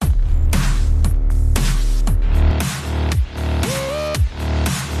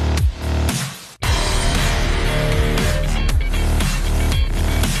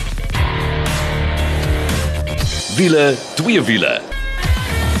Wiele, twee wiele.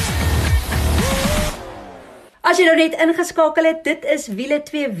 As jy nou net ingeskakel het, dit is Wiele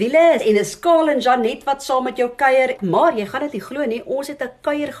twee wiele en 'n Skaal en Janet wat saam met jou kuier. Maar jy gaan dit nie glo nie, ons het 'n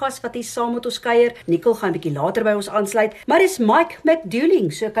kuiergas wat hier saam met ons kuier. Nicole gaan 'n bietjie later by ons aansluit, maar dis Mike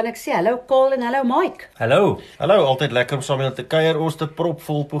McDouling. So kan ek sê hallo Kaal en hallo Mike. Hallo, altyd lekker om saam met te kuier. Ons het 'n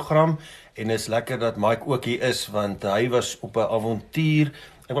propvol program en is lekker dat Mike ook hier is want hy was op 'n avontuur.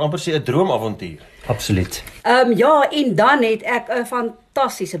 Ek wil amper sê 'n droomavontuur. Absoluut. Ja, en dan het ek 'n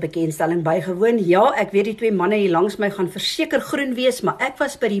fantastiese bekendstelling bygewoon. Ja, ek weet die twee manne hier langs my gaan verseker groen wees, maar ek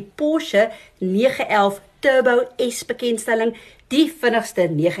was by die Porsche 911 Turbo S bekendstelling, die vinnigste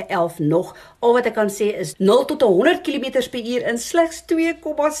 911 nog. Al wat ek kan sê is 0 tot 100 km/h in slegs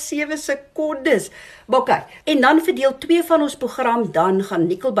 2,7 sekondes. Maar okay, en dan vir deel 2 van ons program, dan gaan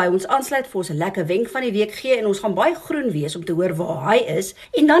Nicole by ons aansluit vir ons 'n lekker wenk van die week gee en ons gaan baie groen wees om te hoor waar hy is.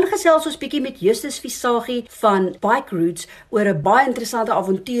 En dan gesels ons bietjie met Justus Visagie van Bike Routes oor 'n baie interessante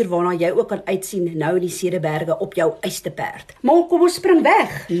avontuur waarna jy ook kan uitsien nou in die Cederberge op jou ysterperd. Maar kom ons spring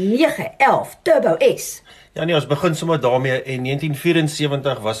weg. 911 Turbo S. Ja nee, ons begin sommer daarmee en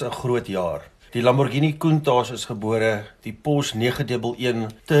 1974 was 'n groot jaar. Die Lamborghini Countach is gebore, die Porsche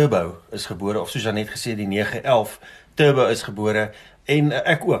 911 Turbo is gebore, of soos Janet gesê, die 911 Turbo is gebore, en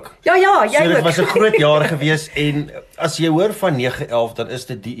ek ook. Ja, jy so, dit ook. was 'n groot jaar gewees, en as jy hoor van 911, dan is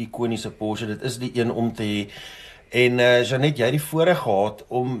dit die ikoniese Porsche, dit is die een om te hê. En Janet, jy het die voorreg gehad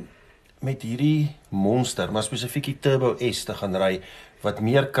om met hierdie monster, maar spesifiek die Turbo S te gaan ry, wat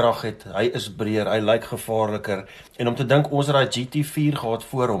meer krag het, hy is breër, hy lyk gevaarliker, en om te dink, ons het daai GT4 gehad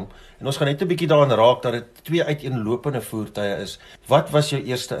voor hom, en ons gaan net 'n bietjie daaraan raak, dat dit twee uiteenlopende voertuie is. Wat was jou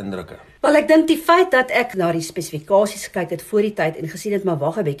eerste indrukke? Wel, ek dink die feit dat ek na die spesifikasies gekyk het voor die tyd, en gesien het, maar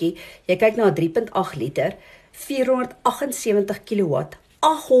wag 'n bietjie, jy kyk na 'n 3.8 liter, 478 kilowatt,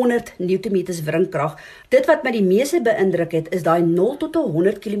 800 Newtonmeters wringkrag. Dit wat my die meeste beïndruk het, is daai 0 tot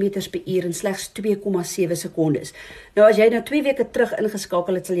 100 km/h in slegs 2,7 sekondes. Nou as jy nou 2 weke terug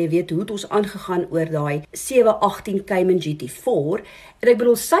ingeskakel het, sal jy weet hoe het ons aangegaan oor daai 718 Cayman GT4, en ek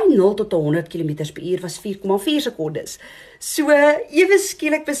bedoel sy 0 tot 100 km/h was 4,4 sekondes. So ewe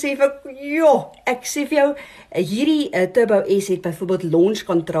skielik besef ek, ek sê vir jou, hierdie Turbo S het byvoorbeeld launch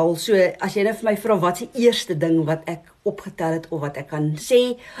control. So as jy nou vir my vra wat se eerste ding wat ek opgetel het of wat ek kan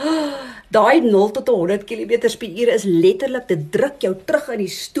sê, daai 0 tot 100 km/h is letterlik, dit druk jou terug in die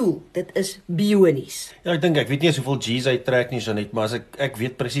stoel. Dit is bionies. Ja, ek weet nie eens hoeveel G's hy trek nie, Janet, maar as ek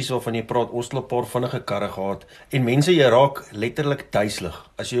weet presies waarvan jy praat. Ons het 'n paar vinnige karre gehad, en mense, jy raak letterlik duiselig.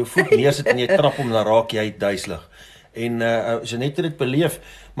 As jy jou voet neersit en jy trap hom, dan raak jy duiselig. En Janet het dit beleef,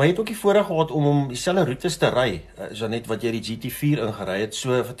 maar jy het ook die voorreg gehad om dieselfde roetes te ry, Janet, wat jy die GT4 ingery het.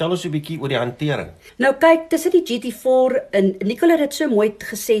 So vertel ons 'n bietjie oor die hantering. Nou kyk, tussen die GT4 en Nicole het dit so mooi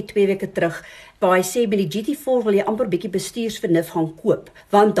gesê 2 weke terug, waar hy sê met die GT4 wil jy amper bietjie bestuursvernuf gaan koop,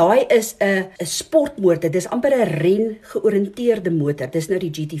 want daai is 'n sportmotor, dis amper 'n ren georiënteerde motor, dis nou die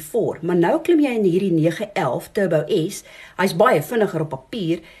GT4, maar nou klim jy in hierdie 911 Turbo S, hy's baie vinniger op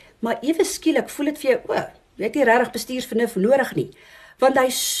papier, maar ewe skielik voel dit vir jou, jy het nie regtig bestuursvernuf nodig nie, want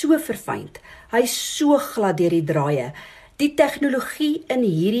hy's so verfynd, hy's so glad deur die draaie. Die tegnologie in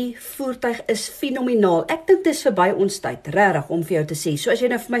hierdie voertuig is fenomenaal. Ek dink dit is verby ons tyd, regtig, om vir jou te sê. So as jy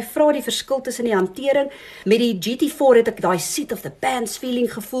nou vir my vra die verskil tussen die hantering, met die GT4 het ek daai seat of the pants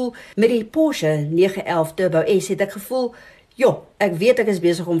feeling gevoel, met die Porsche 911 Turbo S het ek gevoel, ek weet ek is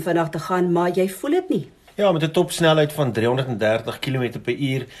besig om vinnig te gaan, maar jy voel dit nie. Ja, met 'n topsnelheid van 330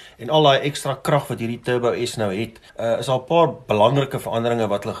 km/h en al daai ekstra krag wat hierdie Turbo S nou het, is al 'n paar belangrike veranderinge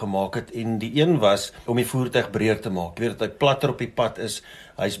wat hulle gemaak het, en die een was om die voertuig breër te maak. Jy weet dat hy platter op die pad is,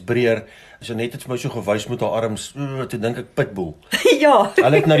 hy's breër. Janet het vir my so gewys met haar arms, toe dink ek pitbull. Ja.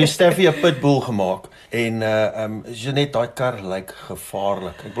 Hulle het nou die Steffi 'n pitbull gemaak, en Janet, daai kar lyk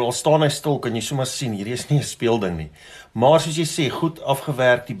gevaarlik. Ek bedoel, al staan hy stil, kan jy sommer sien, hierdie is nie 'n speelding nie. Maar soos jy sê, goed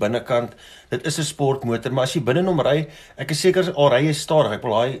afgewerk die binnekant, dit is 'n sportmotor, maar as jy binne hom ry, ek is seker al ry jy stadig. Ek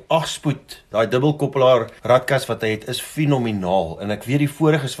wil daai 8-spoed, daai dubbelkoppelaar radkas wat hy het, is fenomenaal, en ek weet die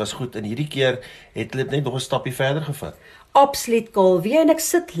voriges was goed, en hierdie keer het hulle net nog 'n stappie verder gevat. Absoluut, Kaal, en ek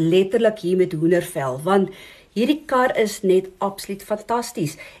sit letterlik hier met hoendervel, want hierdie kar is net absoluut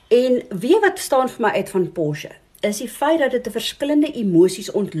fantasties. En weet wat staan vir my uit van Porsche? Is die feit dat dit 'n verskillende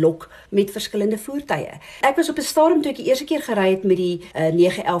emosies ontlok met verskillende voertuie. Ek was op 'n stadium toe ek die eerste keer gery het met die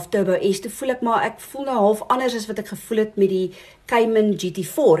 911 Turbo S, toe voel ek maar, ek voel nou half anders as wat ek gevoel het met die Cayman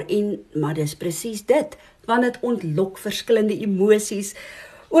GT4, maar dis presies dit, want dit ontlok verskillende emosies.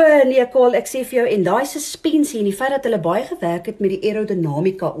 Nee, Kaal, ek sê vir jou, en daai suspensie en die feit dat hulle baie gewerk het met die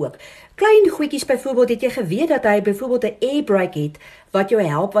aerodinamika ook. Klein goedjies byvoorbeeld, het jy geweet dat hy byvoorbeeld 'n air brake het wat jou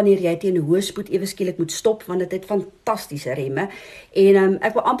help wanneer jy teen hoë spoed ewe skielik moet stop, want dit het fantastiese remme. En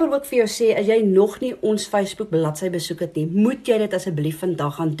ek wil amper ook vir jou sê, as jy nog nie ons Facebook bladsy besoek het nie, moet jy dit asseblief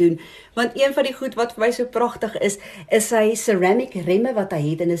vandag gaan doen, want een van die goed wat vir my so pragtig is sy ceramic remme wat hy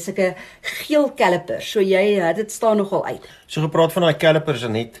het, en is sulke geel calipers, so dit staan nogal uit. So gepraat van daai calipers,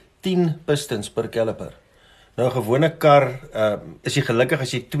 en net 10 pistons per caliper. Nou 'n gewone kar, is jy gelukkig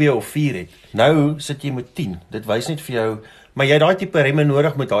as jy 2 of 4 het. Nou sit jy met 10. Dit wys net vir jou, maar jy het daai tipe remme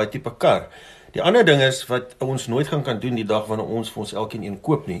nodig met daai tipe kar. Die ander ding is wat ons nooit kan doen die dag wanneer ons vir ons elkeen een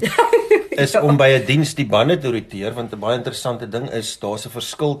koop nie, is om by 'n diens die bande te roteer, want 'n baie interessante ding is, daar's 'n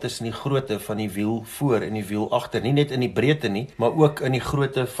verskil tussen die grootte van die wiel voor en die wiel agter, nie net in die breedte nie, maar ook in die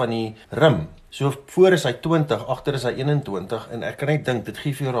grootte van die rim. So voor is hy 20, agter is hy 21, en ek kan net dink, dit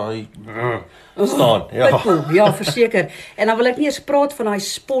gee vir jou daai staan. Ja, verseker. En dan wil ek nie eens praat van daai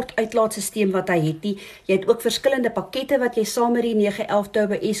sport uitlaatstelsel wat hy het nie. Jy het ook verskillende pakkette wat jy saam met die 911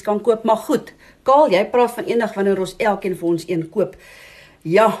 Turbo S kan koop, maar goed, Karl, jy praat van eendag wanneer ons elkeen vir ons een koop.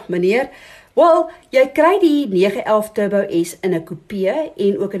 Ja, meneer. Wel, jy kry die 911 Turbo S in 'n coupé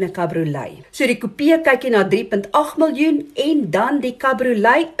en ook in 'n cabriolet. So die coupé kyk jy na 3.8 miljoen en dan die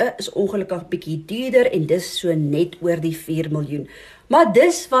cabriolet is ongelukkig bietjie duurder en dis so net oor die 4 miljoen. Maar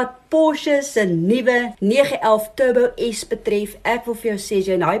dis wat Porsche se nuwe 911 Turbo S betref. Ek wil vir jou sê, as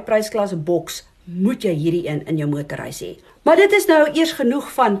jy in daai prysklas boks, moet jy hierdie in jou motorhuis hê. Maar dit is nou eers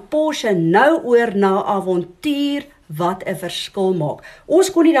genoeg van Porsche, nou oor na avontuur wat 'n verskil maak. Ons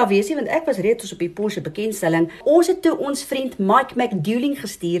kon nie daar wees nie, want ek was reeds op die Porsche bekendstelling. Ons het toe ons vriend Mike McDouling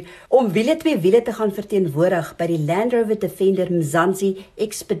gestuur om wiele 2 wiele te gaan verteenwoordig by die Land Rover Defender Mzansi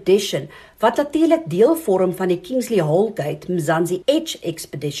Expedition, wat natuurlik deel vorm van die Kingsley Holgate Mzansi Edge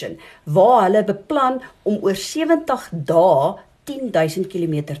Expedition, waar hulle beplan om oor 70 dae 10.000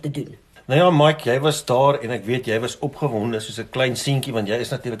 km te doen. Nou ja, Mike, jy was daar en ek weet jy was opgewonde soos 'n klein seentjie, want jy is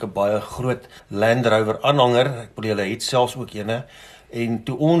natuurlik 'n baie groot Land Rover aanhanger. Ek bedoel jy het selfs ook eene. En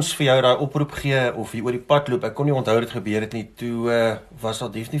toe ons vir jou daai oproep gee of jy oor die pad loop, ek kon nie onthou dit gebeur het nie. Toe was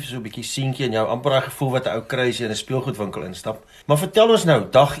daar definitief so 'n bietjie seentjie in jou, amper daai gevoel wat 'n ou kry as jy in 'n speelgoedwinkel instap. Maar vertel ons nou,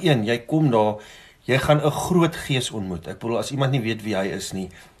 dag 1, jy kom daar, jy gaan 'n groot gees ontmoet. Ek bedoel as iemand nie weet wie hy is nie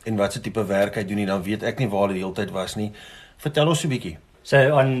en wat se tipe werk hy doen nie, dan weet ek nie waar hy die hele tyd was nie. Vertel ons so 'n bietjie. So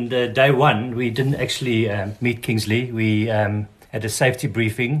on day 1, we didn't actually meet Kingsley. We had a safety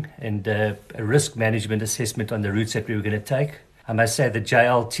briefing and a risk management assessment on the routes that we were going to take. I must say the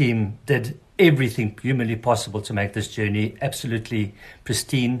JL team did everything humanly possible to make this journey absolutely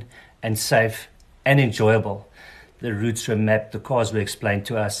pristine and safe and enjoyable. The routes were mapped, the cars were explained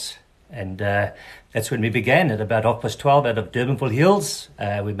to us, and that's when we began at about 12:30 out of Durbanville Hills.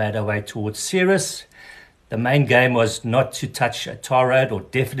 We made our way towards Ceres. The main game was not to touch a tar road, or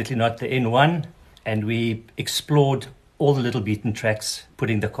definitely not the N1, and we explored all the little beaten tracks,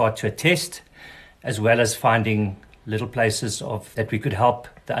 putting the car to a test, as well as finding little places that we could help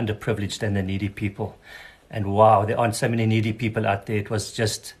the underprivileged and the needy people. And wow, there aren't so many needy people out there. It was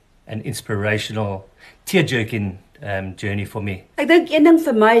just an inspirational, tear-jerking journey for me. Ek dink een ding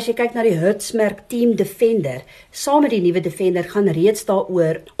vir my, as jy kyk na die Hertzmerk Team Defender, saam met die nuwe Defender gaan reeds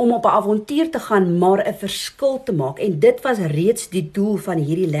daaroor om op 'n avontuur te gaan, maar 'n verskil te maak. En dit was reeds die doel van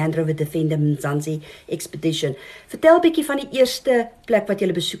hierdie Land Rover Defender Mzansi Expedition. Vertel 'n bietjie van die eerste plek wat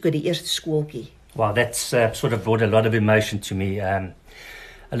jy besoek het, die eerste skooltjie. Wow, that's sort of brought a lot of emotion to me.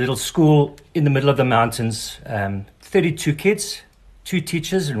 A little school in the middle of the mountains, 32 kids, 2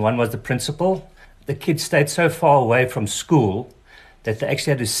 teachers, and one was the principal. The kids stayed so far away from school that they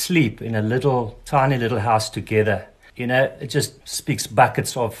actually had to sleep in a tiny little house together. You know, it just speaks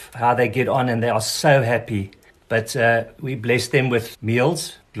buckets of how they get on, and they are so happy. But we blessed them with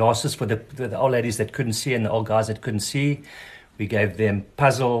meals, glasses for the old ladies that couldn't see and the old guys that couldn't see. We gave them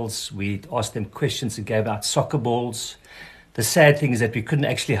puzzles, we asked them questions and gave out soccer balls. The sad thing is that we couldn't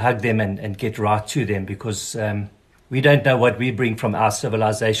actually hug them and get right to them because we don't know what we bring from our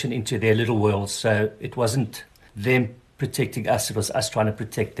civilization into their little worlds. So it wasn't them protecting us, it was us trying to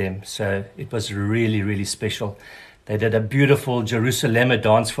protect them. So it was really, really special. They did a beautiful Jerusalem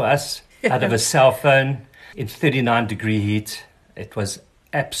dance for us out of a cell phone in 39-degree heat. It was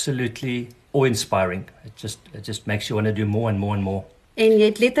absolutely awe-inspiring. It just makes you want to do more and more and more. En jy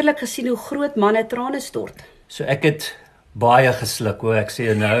het letterlik gesien hoe groot manne trane stort. So ek het baie gesluk, hoor ek sê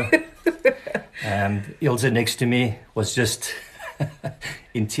jou nou. Ilse next to me was just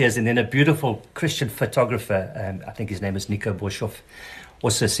in tears, and then a beautiful Christian photographer, I think his name is Nico Boshoff,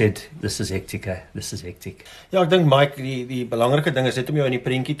 also said, this is hectic, this is hectic. Ja, ek dink Mike, die belangrike ding is net om jou in die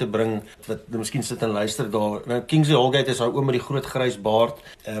prentjie te bring wat miskien sit en luister daar. Nou Kingsley Holgate is daai oom met die groot grys baard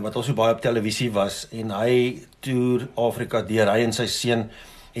wat al so baie op televisie was en hy toer Afrika deur, hy en sy seun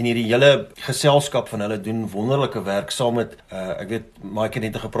en hierdie hele geselskap van hulle doen wonderlike werk saam met ek weet Mike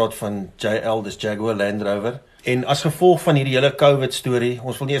het net gepraat van JL, dis Jaguar Land Rover. En as gevolg van hierdie hele COVID storie,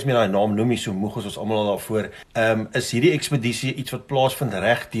 ons wil nie eens meer daai naam noem nie, so moeg is ons almal al daarvoor, is hierdie ekspedisie iets wat plaasvind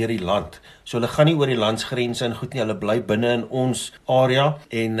reg deur die land. So hulle gaan nie oor die landsgrense en goed nie, hulle bly binne in ons area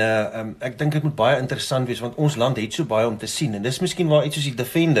en ek dink dit moet baie interessant wees want ons land het so baie om te sien en dis miskien waar iets soos die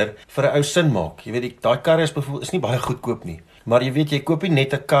Defender vir 'n ou sin maak. Jy weet, daai karre is nie baie goedkoop nie. Maar jy weet, jy koop nie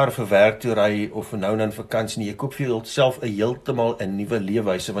net 'n kar vir werk toe ry of vir nou en dan vakansie nie. Jy koop vir jouself 'n heeltemal 'n nuwe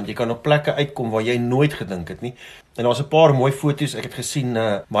leefwyse want jy kan op plekke uitkom waar jy nooit gedink het nie. En daar's 'n paar mooi foto's. Ek het gesien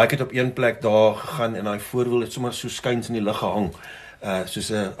Mike het op een plek daar gegaan en daai voorwiel het sommer so skuins in die lug gehang. Soos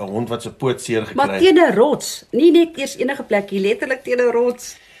 'n hond wat sy poot seer gekry het. Maar teen 'n rots, nie net eers enige plek hier, letterlik teen 'n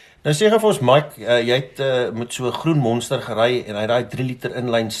rots. Nou sê gou vir ons Mike, jy het met so 'n groen monster gery en hy het daai 3 liter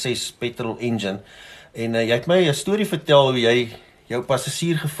inline 6 petrol engine. En jy het my 'n storie vertel hoe jy jou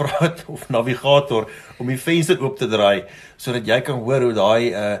passasier gevra het of navigator om die venster oop te draai sodat jy kan hoor hoe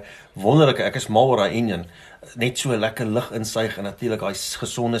daai wonderlike, ek is mal oor daai engine, net so lekker lug insuig en natuurlik daai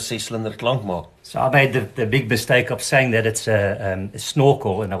gesonde 6-silinder klank maak. So I made the big mistake of saying that it's a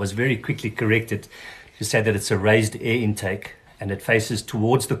snorkel, and I was very quickly corrected to say that it's a raised air intake and it faces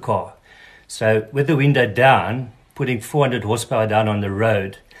towards the car. So with the window down, putting 400 horsepower down on the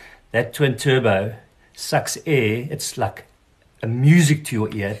road, that twin turbo sucks air. It's like a music to your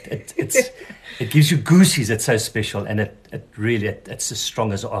ear. It gives you goosies. It's so special, and it's as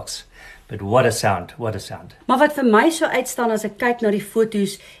strong as ox. But what a sound, what a sound. Maar wat vir my so uitstaan as ek kyk na die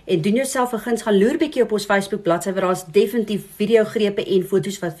foto's en doen jouself 'n guns, gaan loer bietjie op ons Facebook bladsy waar daar's definitief videogrepe en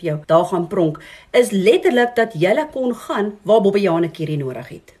foto's wat vir jou daar gaan pronk, is letterlik dat jy kon gaan waar Bobbejaan 'n keer nodig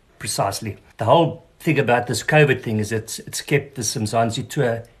het. Precisely. The whole thing about this COVID thing is it's kept the Mzansi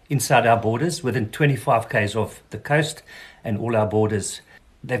tour inside our borders, within 25 k's of the coast and all our borders.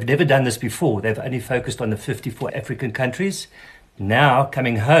 They've never done this before. They've only focused on the 54 African countries. Now,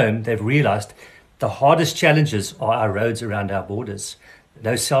 coming home, they've realized the hardest challenges are our roads around our borders.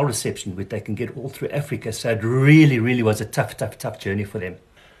 No cell reception, but they can get all through Africa. So it really, really was a tough journey for them.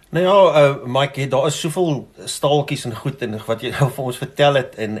 Nou ja, Mike, daar is soveel staaltjies en goed en wat jy nou vir ons vertel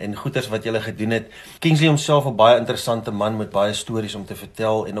het en goeders wat jy gedoen het. Kingsley homself 'n baie interessante man met baie stories om te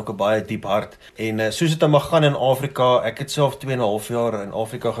vertel en ook 'n baie diep hart. En soos dit mag gaan in Afrika, ek het self 2,5 jaar in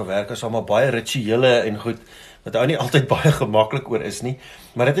Afrika gewerk, is maar baie rituele en goed wat ou nie altyd baie gemaklik oor is nie,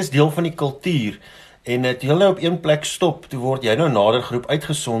 maar dit is deel van die kultuur. En toe jy nou op een plek stop, toe word jy nou nader groep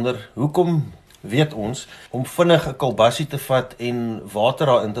uitgesonder. Hoekom weet ons om vinnig 'n kalbassie te vat en water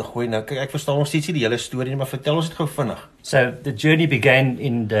daarin te gooi? Nou kyk, ek verstaan nog steeds nie die hele storie nie, maar vertel ons dit gou vinnig. So the journey began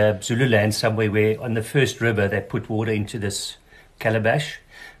in the Zululand somewhere where on the first river they put water into this calabash.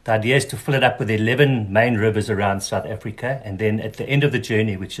 The idea is to fill it up with 11 main rivers around South Africa, and then at the end of the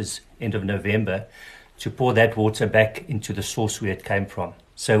journey, which is end of November, to pour that water back into the source where it came from.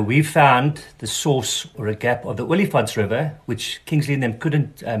 So we found the source or a gap of the Olifants River, which Kingsley and them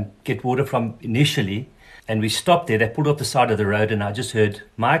couldn't get water from initially. And we stopped there. They pulled off the side of the road, and I just heard,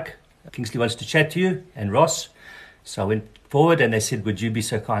 Mike, Kingsley wants to chat to you, and Ross. So I went forward, and they said, would you be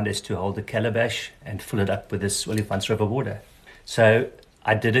so kind as to hold the calabash and fill it up with this Olifants River water? So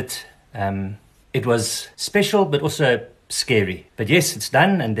I did it. It was special, but also scary. But yes, it's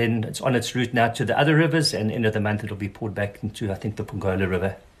done, and then it's on its route now to the other rivers, and end of the month it'll be poured back into, I think, the Pongola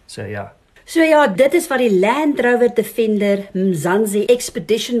River. So yeah. So ja, dit is wat die Land Rover Defender Mzansi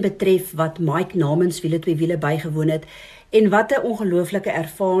Expedition betref wat Mike namens wiele twee wiele bygewoon het. En wat 'n ongelooflike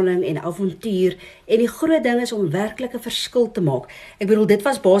ervaring en avontuur, en die groot ding is om werklik 'n verskil te maak. Ek bedoel, dit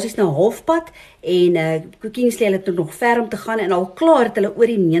was basies nou halfpad en Kingsley het nog ver om te gaan en al klaar het hulle oor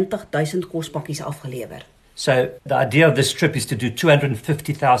die 90,000 kospakkies afgelewer. So the idea of this trip is to do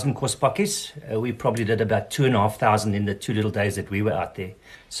 250,000 kospakkies. We probably did about 2,500 in the 2 little days that we were out there.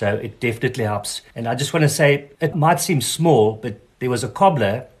 So it definitely helps. And I just want to say, it might seem small, but there was a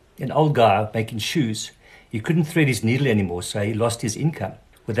cobbler, an old guy making shoes. He couldn't thread his needle anymore, so he lost his income.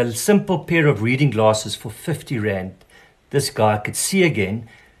 With a simple pair of reading glasses for 50 rand, this guy could see again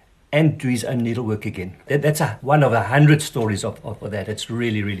and do his own needlework again. That's one of 100 stories of that. It's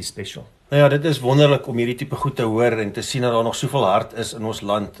really, really special. Nou ja, dit is wonderlik om hierdie tipe goed te hoor en te sien dat daar nog soveel hart is in ons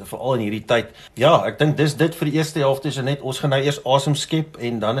land, veral in hierdie tyd. Ja, ek dink dis dit vir die eerste helfte, Janet. Ons gaan nou eers asem skep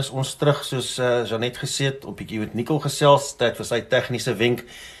en dan is ons terug soos Janet gesê het, op bietjie met Nicole gesels, tyd vir sy tegniese wenk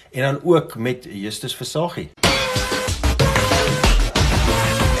en dan ook met Justus Versagie.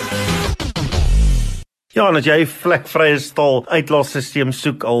 Ja, en as jy 'n vlekvrye stal uitlaatstelsel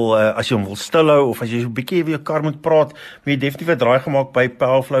soek al as jy hom wil stilhou of as jy 'n bietjie oor jou kar moet praat, moet jy definitief 'n draai gemaak by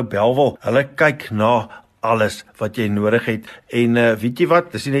Powerflow Bellville. Hulle kyk na alles wat jy nodig het en weet jy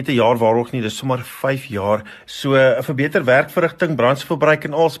wat, dis nie net 'n jaar waarog nie, dis sommer 5 jaar. So vir beter werkverrigting, brandstofverbruik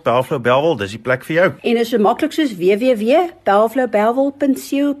en alles, Powerflow Bellville, dis die plek vir jou. En is so maklik soos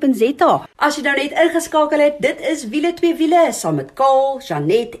www.powerflowbellville.co.za. As jy nou net ingeskakel het, dit is Wiele 2 Wiele saam met Karl,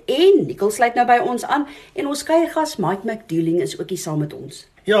 Janet en Nicole sluit nou by ons aan en ons kuiergas Mike McDouling is ook hier saam met ons.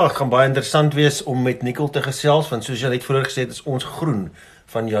 Ja, het gaan baie interessant wees om met Nicole te gesels, want soos jy net vroeër gesê het, is ons groen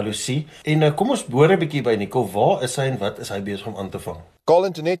van jaloesie. En kom ons boor 'n bietjie by Nicole, waar is hy en wat is hy besig om aan te vang? Karl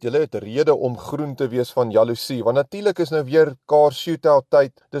en Janet, julle het rede om groen te wees van jaloesie, want natuurlik is nou weer Car Shootout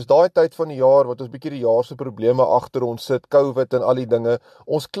tyd. Dis daai tyd van die jaar wat ons bietjie die jaar se probleme agter ons sit, COVID en al die dinge.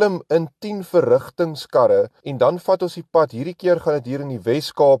 Ons klim in 10 verrigtingskarre en dan vat ons die pad. Hierdie keer gaan dit hier in die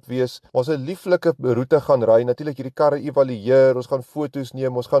Wes-Kaap wees. Ons 'n lieflike roete gaan ry. Natuurlik hierdie karre evalueer, ons gaan foto's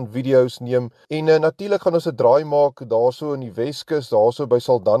neem, ons gaan video's neem en natuurlik gaan ons 'n draai maak daarso in die Weskus, daarso by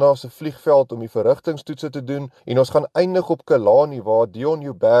Saldanha se vliegveld om die verrigtingstoetse te doen en ons gaan eindig op Kalani waar Dion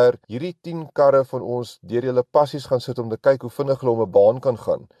Joubert hierdie 10 karre van ons deur julle passies gaan sit om te kyk hoe vinnig hulle om 'n baan kan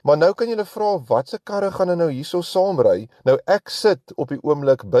gaan. Maar nou kan julle vra, watse karre gaan nou hierso saamry? Nou ek sit op die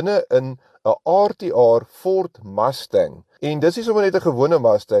oomblik binne in 'n RTR Ford Mustang. En dis nie sommer net 'n gewone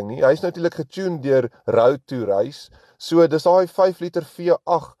Mustang nie. Hy's natuurlik getuned deur Road to Race. So dis daai 5 liter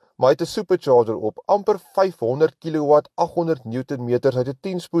V8, maar hy het 'n supercharger op, amper 500 kW, 800 Nm, hy het 'n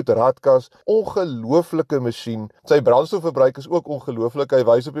 10-spoed radkas, ongelooflike masjien. Sy brandstofverbruik is ook ongelooflik. Hy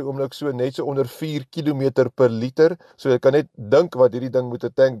wys op die oomblik so net so onder 4 km per liter. So jy kan net dink wat hierdie ding met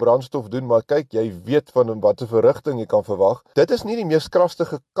 'n tank brandstof doen, maar kyk, jy weet van watter verrigting jy kan verwag. Dit is nie die mees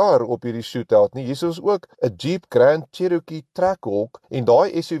kragtige kar op hierdie shootout nie. Hier is ook 'n Jeep Grand Cherokee Trackhawk en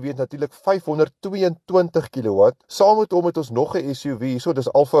daai SUV het natuurlik 522 kW. Saam met hom het ons nog 'n SUV hierso,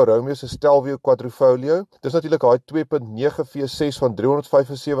 dis Alfa Romeo se Stelvio Quadrifoglio. Dis natuurlik daai 2.9 V6 van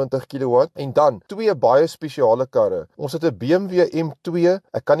 375 kW en dan twee baie spesiale karre. Ons het 'n BMW M2.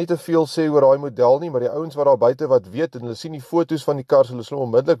 Ek kan nie te veel sê oor daai model nie, maar die ouens wat daar buite wat weet en hulle sien die foto's van die kar, hulle sal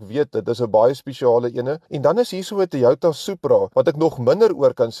onmiddellik weet dit is 'n baie spesiale ene. En dan is hier so 'n Toyota Supra wat ek nog minder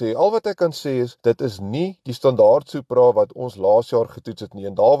oor kan sê. Al wat ek kan sê is dit is nie die standaard Supra wat ons laas jaar getoets het nie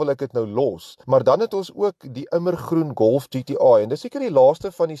en daar wil ek dit nou los. Maar dan het ons ook die immergroen Golf GTI en dis seker die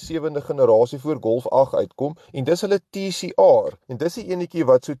laaste van die 7de generasie voor Golf 8 uitkom en dis hulle TCR en dis die enetjie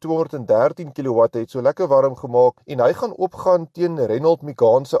wat so 213 kW het, so lekker warm gemaak en hy gaan opgaan teen Renault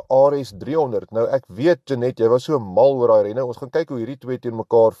Megane se RS 300. Nou ek weet Janet, jy was so mal oor daai renne. Ons gaan kyk hoe hierdie twee teen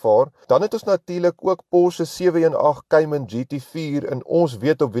mekaar vaar. Dan het ons natuurlik ook Porsche 718 Cayman GT4 en ons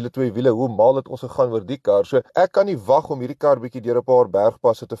weet op wiele twee wiele hoe mal het ons gegaan oor die kar. So ek kan nie wag om hierdie kar bietjie deur 'n paar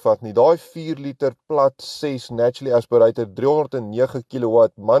bergpasse te vat nie. Daai 4 liter plat 6 naturally aspirated 309 kW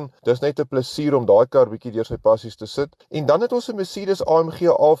man, dis net 'n plesier om daai kar bietjie deur sy passies te sit. En dan het ons 'n Mercedes AMG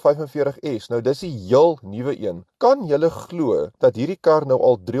A45S. Nou dis die heel nuwe een. Kan julle glo dat hierdie kar nou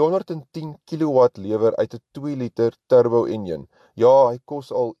al 310 kW lewer uit 'n 2 liter turbo enjin? Ja, hy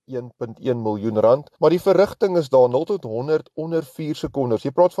kos al 1.1 miljoen rand, maar die verrigting is daar 0 tot 100 onder 4 sekondes.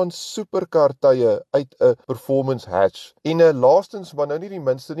 Jy praat van superkar tye uit 'n performance hatch. En laastens, maar nou nie die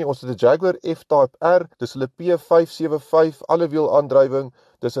minste nie, ons het 'n Jaguar F-Type R, dis hulle P575 alle wiel aandrywing.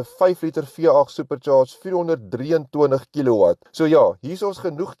 Dis 'n 5 liter V8 supercharged 423 kW. So ja, hier's ons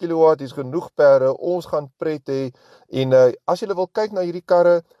genoeg kilowatt, hier's genoeg perde, ons gaan pret hê. En as jy wil kyk na hierdie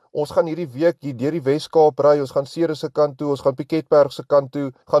karre, ons gaan hierdie week hier deur die Wes-Kaap ry, ons gaan Ceres se kant toe, ons gaan Piketberg se kant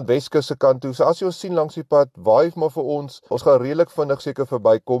toe, gaan Weskus se kant toe. So as jy ons sien langs die pad, waai maar vir ons. Ons gaan redelik vinnig seker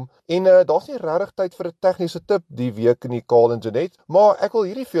verbykom. En daar's nie regtig tyd vir 'n tegniese tip die week in die Karl en Janet, maar ek wil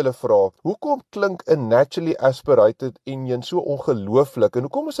hierdie vir julle vra. Hoekom klink 'n naturally aspirated enjin so ongelooflik en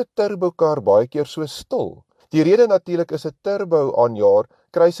hoekom is 'n turbokar baie keer so stil? Die rede natuurlik is 'n turbo aanjaer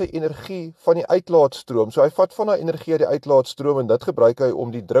kry sy energie van die uitlaatstroom. So hy vat van daai energie uit die uitlaatstroom en dit gebruik hy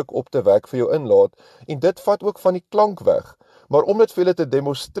om die druk op te wek vir jou inlaat en dit vat ook van die klank weg. Maar om dit vir julle te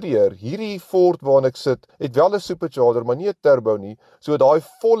demonstreer, hierdie Ford waarin ek sit, het wel 'n supercharger, maar nie 'n turbo nie. So daai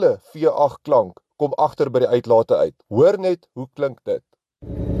volle V8 klank kom agter by die uitlaate uit. Hoor net hoe klink dit.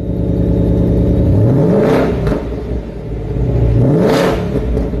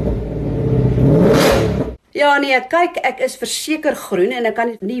 Ja nee, kyk, ek is verseker groen en ek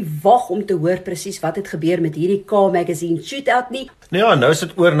kan nie wag om te hoor presies wat het gebeur met hierdie Car Magazine Shootout nie. Nou ja, nou is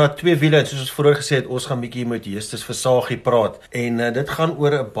dit oor na twee wiele en soos ons vroeër gesê het, ons gaan bietjie met Justus Versagie praat en dit gaan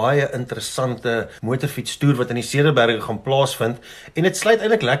oor 'n baie interessante motorfietstoer wat in die Cederberge gaan plaasvind en dit sluit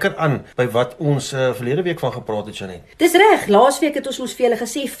eintlik lekker aan by wat ons verlede week van gepraat het, Janet. Dis reg, laasweek het ons mos vir julle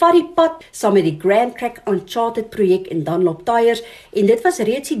gesê, vat die pad saam met die Grand Crack Uncharted projek en Dunlop Tyres en dit was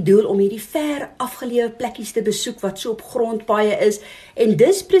reeds die doel om hierdie ver afgeleë plekkies te besoek wat so op grondpaaie is en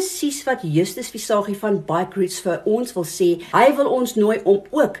dis presies wat Justus Versagie van Bike Routes vir ons wil sê. Hy wil ons nooi om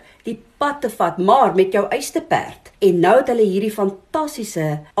ook die pad te vat, maar met jou eiste perd. En nou het hulle hierdie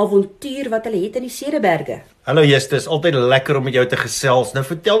fantastiese avontuur wat hulle het in die Cederberge. Hallo Justus, altyd lekker om met jou te gesels. Nou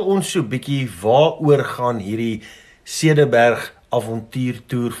vertel ons so bietjie waaroor gaan hierdie Cederberg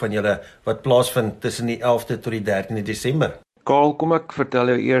avontuurtoer van julle wat plaasvind tussen die 11de tot die 13de Desember. Karl, kom ek vertel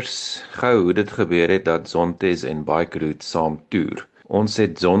jou eers gou hoe dit gebeur het dat Zontes en Bike Routes saam toer. Ons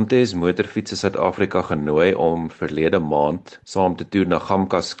het Zontes Motorfietsse Suid-Afrika genooi om verlede maand saam te toer na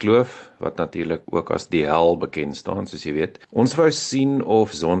Gamkas Kloof, wat natuurlik ook as die hel bekend staan, soos jy weet. Ons wou sien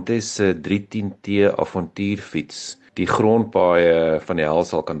of Zontes se 310T avontuurfiets die grondpaaie van die hel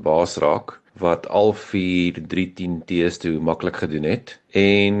sal kan baas raak, wat al 4 310T's toe maklik gedoen het.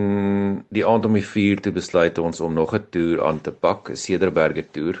 En die aand om die 4 toe besluit ons om nog 'n toer aan te pak, 'n Cederberge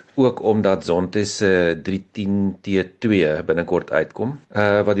toer, ook omdat Zontes se 310T2 binnekort uitkom.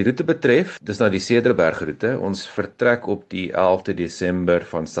 Wat die roete betref, dis nou die Cederberg roete. Ons vertrek op die 11de Desember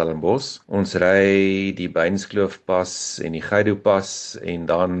van Stellenbosch. Ons ry die Beinskloofpas en die Geidopas en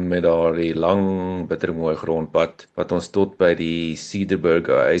dan met daardie lang bittermooi grondpad wat ons tot by die Cederberg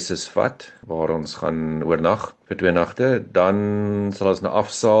Oasis vat, waar ons gaan oornag vir 2 nagte. Dan sal ons na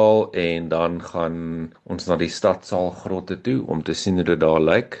afsaal en dan gaan ons na die stadsaal grotte toe om te sien hoe dit daar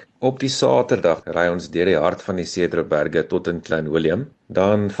lyk. Op die Saterdag ry ons deur die hart van die Cederberge tot in Klein Willem.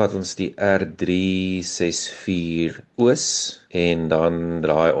 Dan vat ons die R364 Oos en dan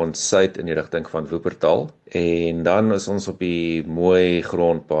draai ons suid in die rigting van Wuppertal. En dan is ons op die mooi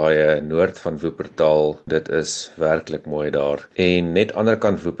grondpaaie noord van Wuppertal. Dit is werklik mooi daar. En net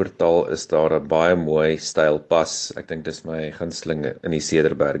aanderkant Wuppertal is daar 'n baie mooi styl pas. Ek dink dis my gunsteling in die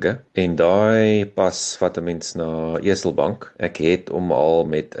Cederberge. En daai pas vat 'n mens na Eselbank. Ek het al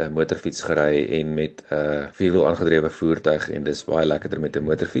met 'n motorfiets gery en met 'n vierwiel aangedrewe voertuig en dis baie lekkerder met 'n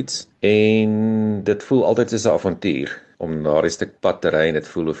motorfiets. En dit voel altyd soos 'n avontuur om na 'n stuk pad te ry en dit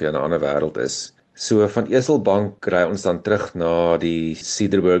voel of jy in 'n ander wêreld is. So van Eselbank ry ons dan terug na die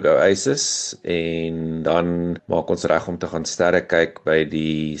Cederberg Oasis en dan maak ons reg om te gaan sterre kyk by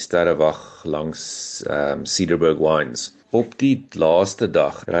die sterrewag langs Cederberg Wines. Op die laaste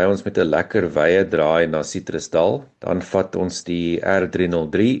dag ry ons met 'n lekker wye draai na Citrusdal. Dan vat ons die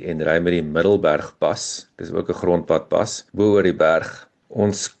R303 en ry met die Middelbergpas. Dis ook 'n grondpadpas bo oor die berg.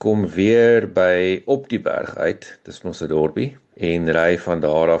 Ons kom weer by op die berg uit, dis ons 'n dorpie, en ry van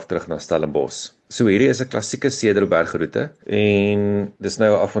daar af terug na Stellenbosch. So hierdie is 'n klassieke Cederberg roete en dis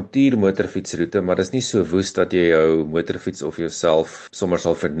nou 'n avontuur motorfietsroete, maar dis nie so woes dat jy jou motorfiets of jouself sommer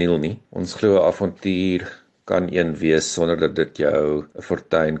sal verniel nie. Ons glo 'n avontuur kan een wees sonder dat dit jou 'n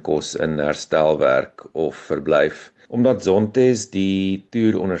fortuin kos in herstelwerk of verblyf. Omdat Zontes die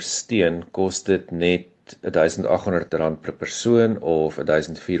toer ondersteun, kos dit net R1,800 per persoon of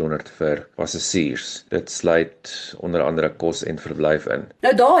R1,400 vir passasiers. Dit sluit onder andere kos en verblyf in.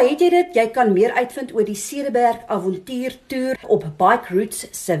 Nou daar het jy dit, jy kan meer uitvind oor die Cederberg avontuurtoer op Bike Routes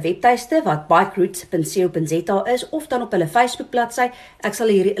se webtuiste wat bikeroutes.co.za is of dan op hulle Facebookbladsy. Ek sal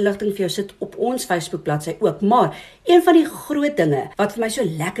hierdie inligting vir jou sit op ons Facebookbladsy ook, maar een van die groot dinge wat vir my so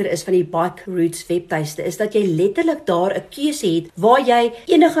lekker is van die Bike Routes webtuiste is dat jy letterlik daar 'n keuse het waar jy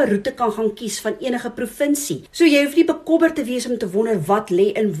enige roete kan gaan kies van enige provinsie. So jy hoef nie bekommerd te wees om te wonder wat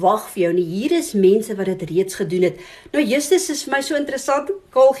lê in wag vir jou nie. Hier is mense wat dit reeds gedoen het. Nou Justus is vir my so interessant.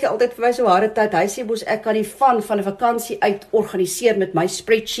 Kaal gee altyd vir my so harde tyd. Hy sê mos ek kan nie van 'n vakansie uit organiseer met my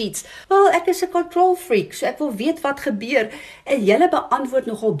spreadsheets. Wel, ek is 'n control freak, so ek wil weet wat gebeur. En julle beantwoord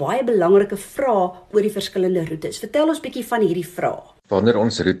nogal baie belangrike vrae oor die verskillende roetes. Vertel ons bietjie van hierdie vrae. Wanneer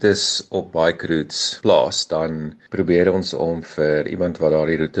ons roetes op Bike Routes plaas, dan probeer ons om vir iemand wat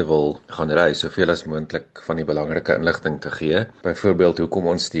daardie roete wil gaan ry, soveel as moontlik van die belangrike inligting te gee. Byvoorbeeld, hoekom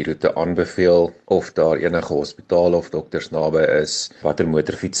ons die roete aanbeveel, of daar enige hospitale of dokters naby is, watter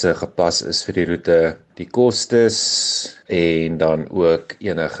motorfietsse gepas is vir die roete, die kostes en dan ook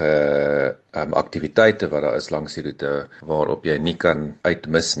enige aktiwiteite wat daar is langs die roete waarop jy nie kan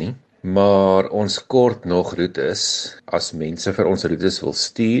uitmis nie. Maar ons kort nog roetes. As mense vir ons roetes wil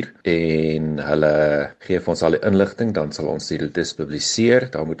stuur en hulle gee vir ons al die inligting, dan sal ons die roetes publiseer.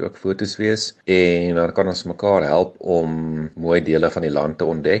 Daar moet ook foto's wees en dan kan ons mekaar help om mooi dele van die land te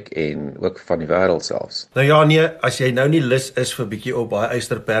ontdek en ook van die wêreld selfs. Nou ja, nee, as jy nou nie lus is vir bietjie op baie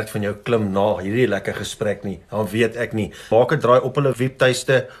eysterperd van jou klim na hierdie lekker gesprek nie, dan weet ek nie. Maak 'n draai op hulle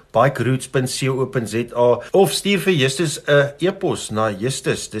webtuiste bikeroutes.co.za of stuur vir Justus 'n e-pos na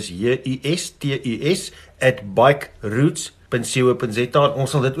Justus, dis justus@bikeroutes.co.za en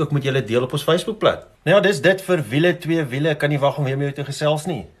ons sal dit ook met julle deel op ons Facebookblad. Nou ja, dis dit vir wiele twee wiele. Ek kan nie wag om weer met jou te gesels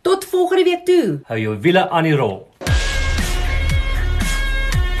nie. Tot volgende week toe. Hou jou wiele aan die rol.